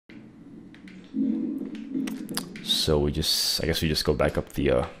So I guess we just go back up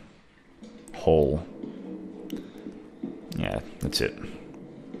the hole. Yeah, that's it.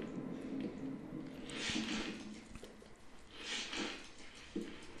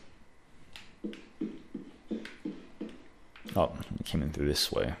 Oh, it came in through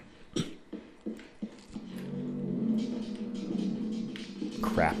this way.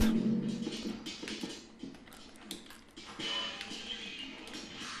 Crap.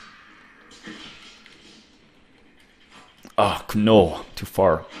 Oh, no, too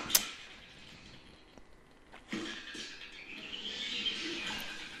far.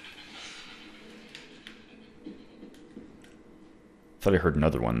 Thought I heard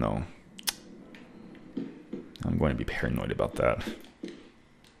another one, though. I'm going to be paranoid about that.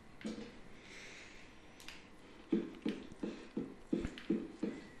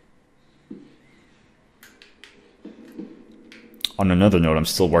 On another note, I'm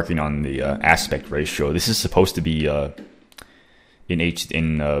still working on the aspect ratio. This is supposed to be in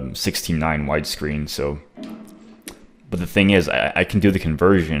 16:9 widescreen, so. But the thing is, I can do the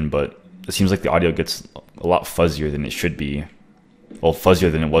conversion, but it seems like the audio gets a lot fuzzier than it should be. Well, fuzzier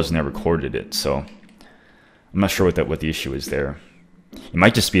than it was when I recorded it, so I'm not sure what the issue is there. It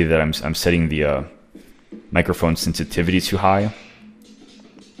might just be that I'm setting the microphone sensitivity too high.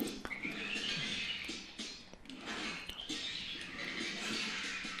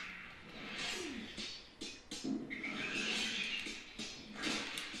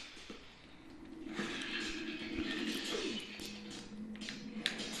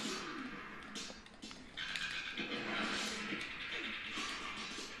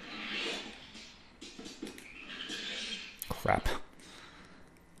 Crap.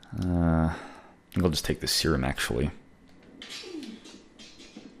 I think I'll just take the serum, actually.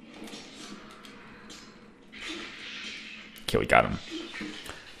 Okay, we got him.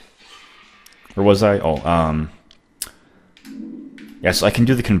 Where was I? Oh, yeah, so I can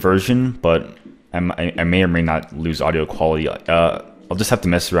do the conversion, but I may or may not lose audio quality. I'll just have to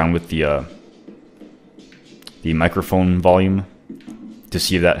mess around with the microphone volume to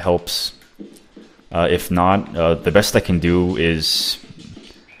see if that helps. If not, the best I can do is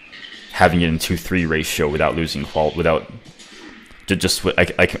having it in 2:3 ratio without losing quality. I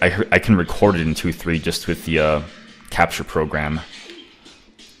can record it in 2:3 just with the capture program.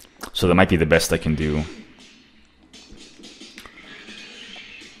 So that might be the best I can do.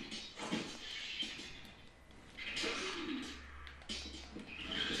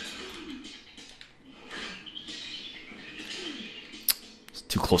 It's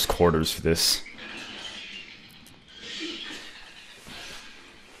too close quarters for this.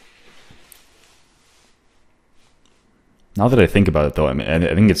 Now that I think about it, though, I mean,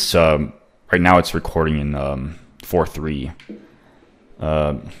 I think it's right now it's recording in 4:3.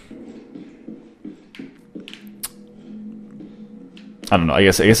 I don't know. I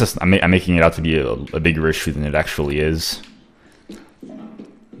guess I'm making it out to be a bigger issue than it actually is.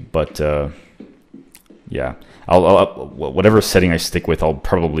 But yeah, I'll whatever setting I stick with, I'll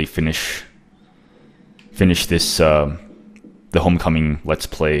probably finish this the Homecoming Let's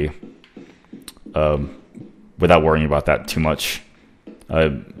Play. Without worrying about that too much.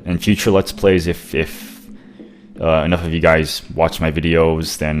 In future Let's Plays, if enough of you guys watch my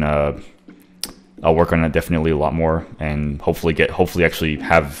videos, then I'll work on it definitely a lot more, and hopefully actually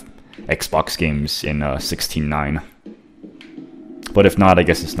have Xbox games in 16:9. But if not, I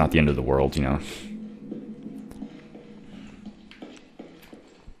guess it's not the end of the world, you know.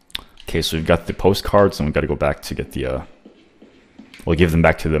 Okay, so we've got the postcards, and we've got to go back to get the. We'll give them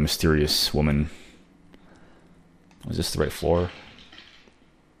back to the mysterious woman. Is this the right floor?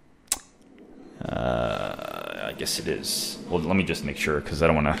 I guess it is. Well, let me just make sure, because I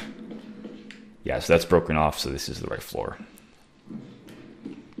don't want to... Yeah, so that's broken off, so this is the right floor.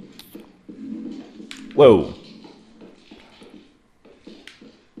 Whoa!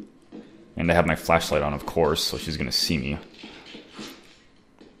 And I have my flashlight on, of course, so she's going to see me.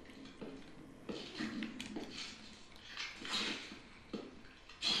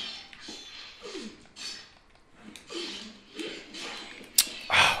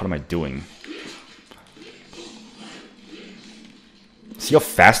 What am I doing? See how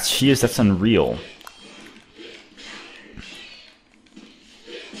fast she is? That's unreal.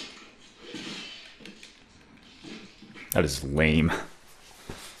 That is lame.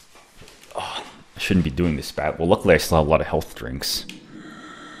 Oh, I shouldn't be doing this bad. Well, luckily I still have a lot of health drinks.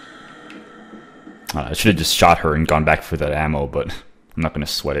 I should have just shot her and gone back for that ammo, but I'm not going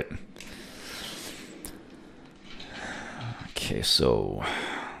to sweat it. Okay, so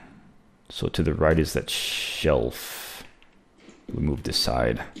to the right is that shelf. We move this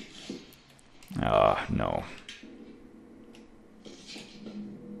side. No.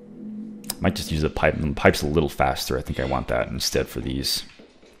 Might just use the pipe. The pipe's a little faster. I think I want that instead for these.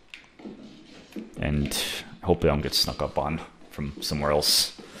 And hopefully I don't get snuck up on from somewhere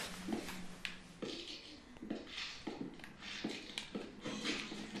else.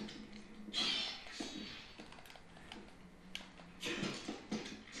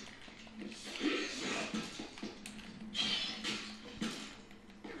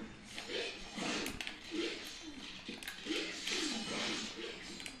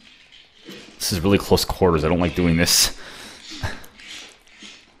 This is really close quarters. I don't like doing this.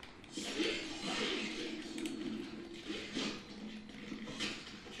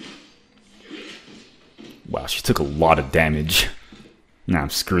 Wow, she took a lot of damage. Nah,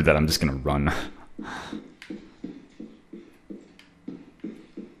 screw that. I'm just gonna run.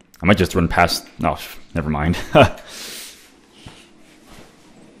 I might just run past... No, never mind.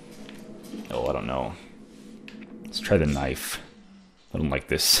 Oh, I don't know. Let's try the knife. I don't like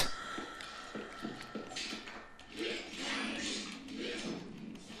this.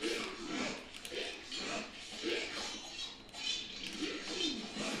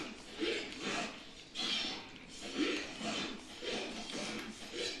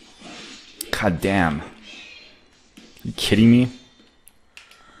 God damn. Are you kidding me?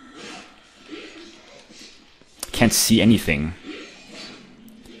 Can't see anything.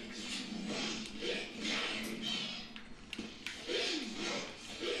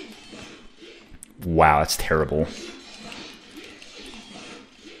 Wow, that's terrible.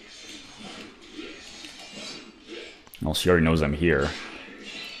 Well, she already knows I'm here.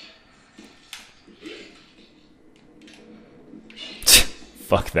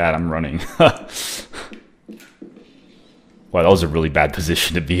 Fuck that, I'm running. Wow, that was a really bad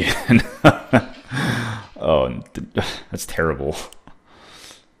position to be in. Oh, that's terrible.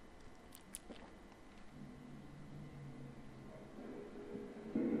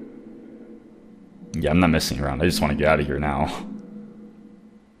 Yeah, I'm not messing around. I just want to get out of here now.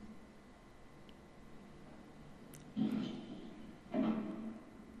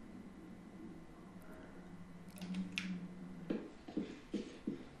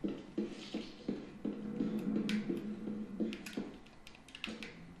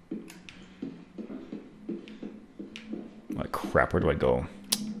 Crap, where do I go?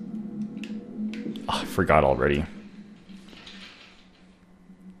 Oh, I forgot already.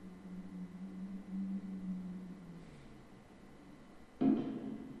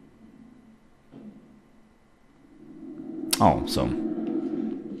 Oh, so...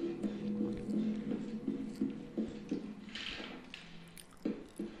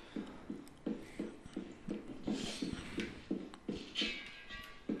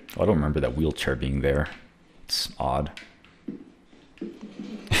 Oh, I don't remember that wheelchair being there. It's odd.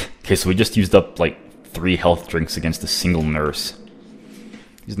 Okay, so we just used up like 3 health drinks against a single nurse.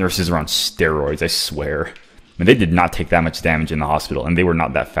 These nurses are on steroids, I swear. I mean, they did not take that much damage in the hospital, and they were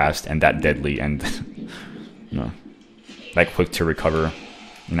not that fast and that deadly and you know, that quick to recover.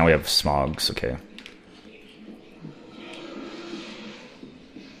 And now we have smogs, okay.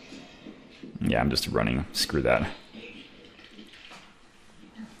 Yeah, I'm just running. Screw that.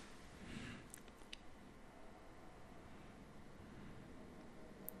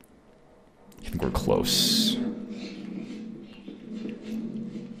 I think we're close.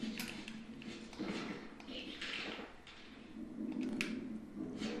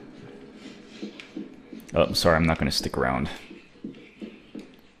 Oh, sorry, I'm not going to stick around.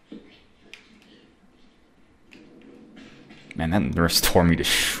 Man, that nurse tore me to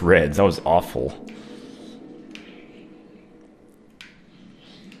shreds. That was awful.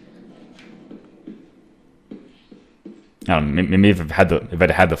 I don't know, maybe if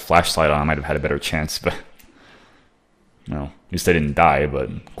I'd had the flashlight on, I might have had a better chance, but... Well, at least I didn't die, but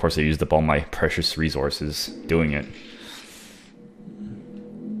of course I used up all my precious resources doing it.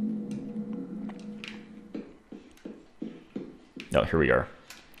 Oh, here we are.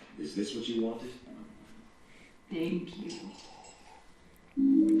 Is this what you wanted? Thank you.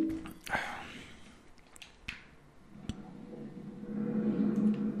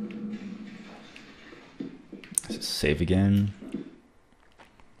 Save again.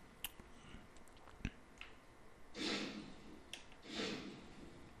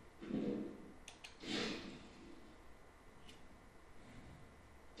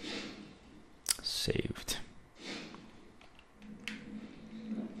 Saved.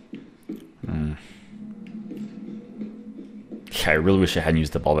 Yeah, I really wish I hadn't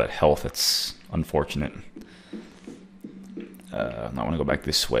used up all that health. That's unfortunate. I want to go back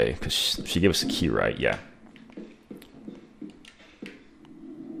this way because she gave us a key, right? Yeah.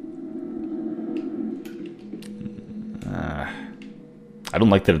 I don't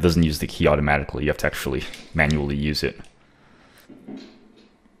like that it doesn't use the key automatically. You have to actually manually use it.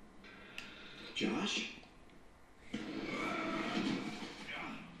 Josh?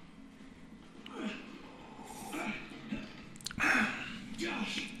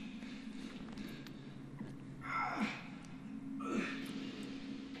 Josh?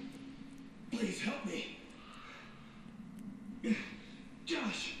 Please help me.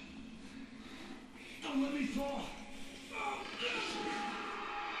 Josh! Don't let me fall.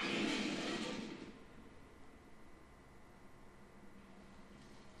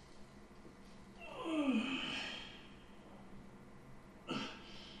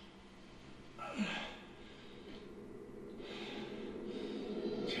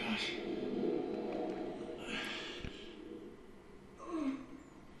 Josh.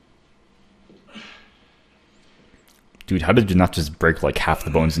 Dude, how did you not just break like half the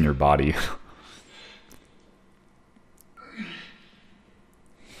bones in your body?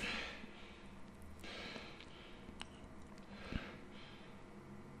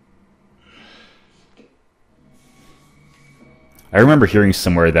 I remember hearing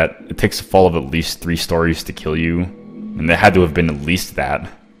somewhere that it takes a fall of at least 3 stories to kill you, and there had to have been at least that.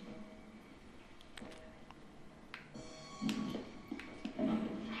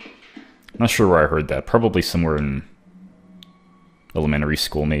 Not sure where I heard that. Probably somewhere in elementary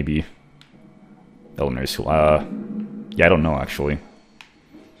school, maybe. Elementary school. Yeah, I don't know, actually.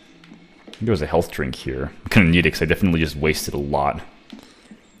 There was a health drink here. I'm gonna need it because I definitely just wasted a lot.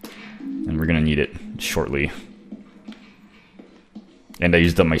 And we're gonna need it shortly. And I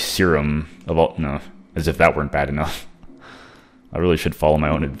used up my serum of all... No, as if that weren't bad enough. I really should follow my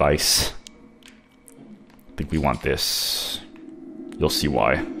own advice. I think we want this. You'll see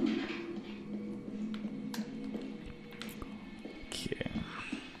why. Okay.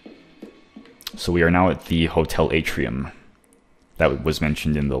 So we are now at the Hotel Atrium. That was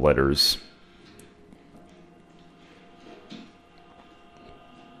mentioned in the letters.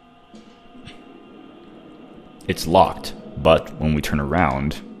 It's locked. But when we turn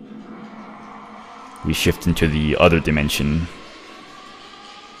around, we shift into the other dimension.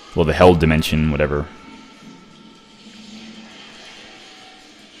 Well, the hell dimension, whatever.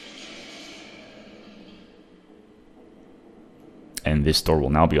 And this door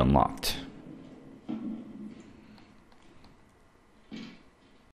will now be unlocked.